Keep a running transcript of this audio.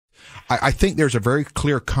I think there's a very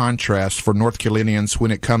clear contrast for North Carolinians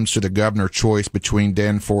when it comes to the governor choice between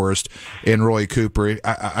Dan Forest and Roy Cooper.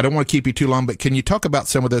 I don't want to keep you too long, but can you talk about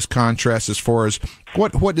some of those contrasts as far as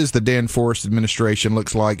what does the Dan Forest administration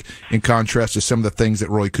looks like in contrast to some of the things that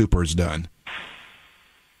Roy Cooper has done?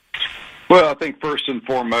 Well, I think first and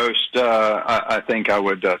foremost, I think I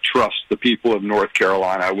would trust the people of North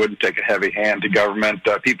Carolina. I wouldn't take a heavy hand to government.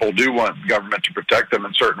 People do want government to protect them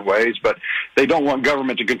in certain ways, but they don't want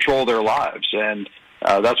government to control their lives. And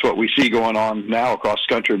that's what we see going on now across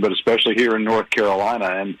the country, but especially here in North Carolina.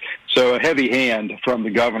 And so a heavy hand from the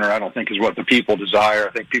governor, I don't think, is what the people desire.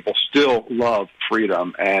 I think people still love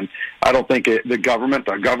freedom. And I don't think the government,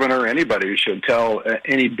 the governor, anybody should tell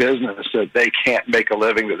any business that they can't make a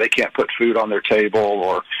living, that they can't put food on their table,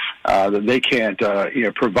 or that they can't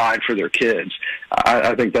provide for their kids.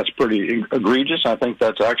 I think that's pretty egregious. I think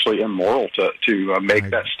that's actually immoral to make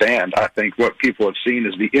that stand. I think what people have seen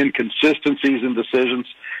is the inconsistencies in decisions.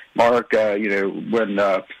 Mark, when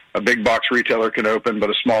a big box retailer can open, but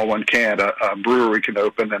a small one can't. A brewery can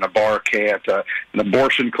open, and a bar can't. An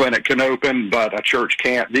abortion clinic can open, but a church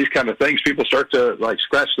can't. These kind of things, people start to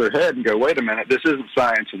scratch their head and go, "Wait a minute, this isn't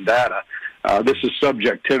science and data. This is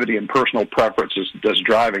subjectivity and personal preferences that's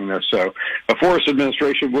driving this." So, a Forest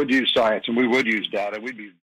administration would use science, and we would use data. We'd be